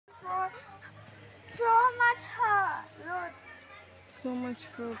So much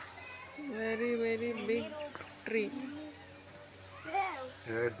fruits. Very, very big tree.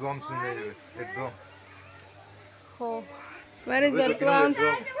 Oh, where is earthworms?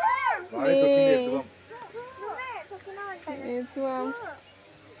 Me. Earthworms.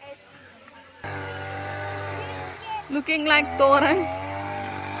 Looking like Thoran.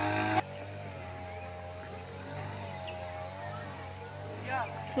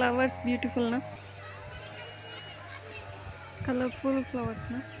 Flowers beautiful, na? Colorful flowers,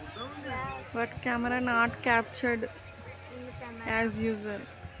 na? But camera not captured as usual.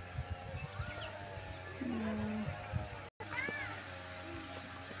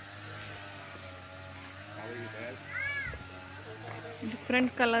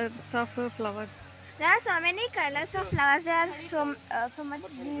 Different colors of flowers. There are so many colors of flowers. There are so much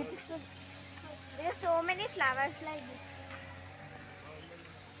beautiful. There are so many flowers like this.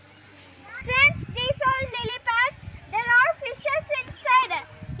 Friends, these are lily pads. There are fishes inside.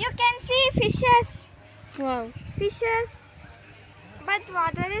 You can see fishes. Wow, Fishes. But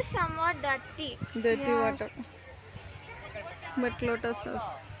water is somewhat dirty. dirty water. But lotuses.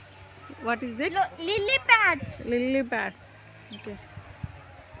 What is it? Lily pads. Lily pads. Okay.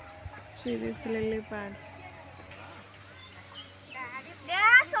 See these lily pads. There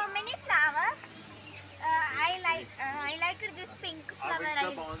are so many flowers. I like this pink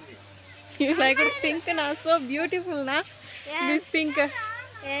flower. You like it pink na? So beautiful na? Yes. This pink.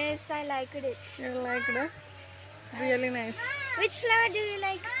 Yes, I liked it. You like it? Really nice. Which flower do you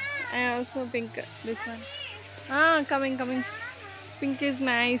like? I also pink. This one. Ah, coming. Pink is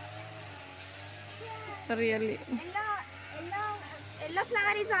nice. Really. Yellow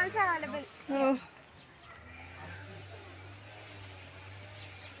flower is also available. Oh.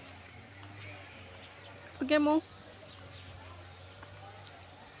 Okay, move.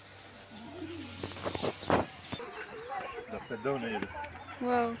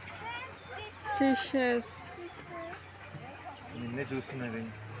 Wow. Fishes.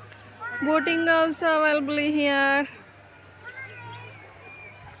 Boating also available here.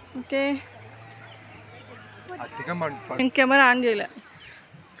 Okay. Camera on jayala.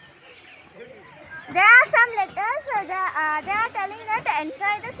 There are some letters. They are telling that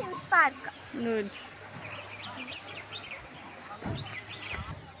enter the simspark. Good.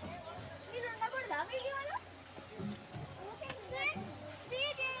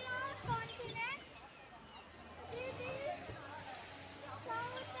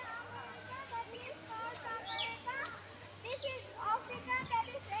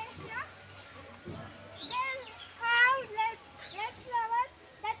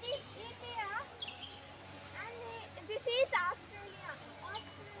 This is Australia.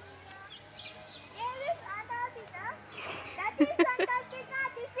 Here is Antarctica. That is Antarctica.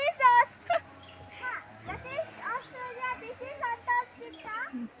 This is Australia. That is Australia. This is Antarctica.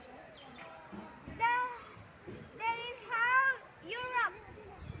 There is Europe.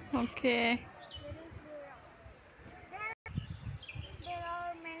 Okay. There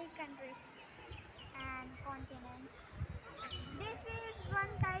are many countries and continents. This is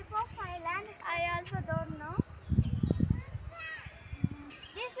one type of island. I also don't know.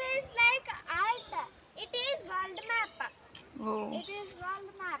 This is like art. It is world map. Oh. It is world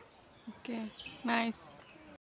map. Okay. Nice.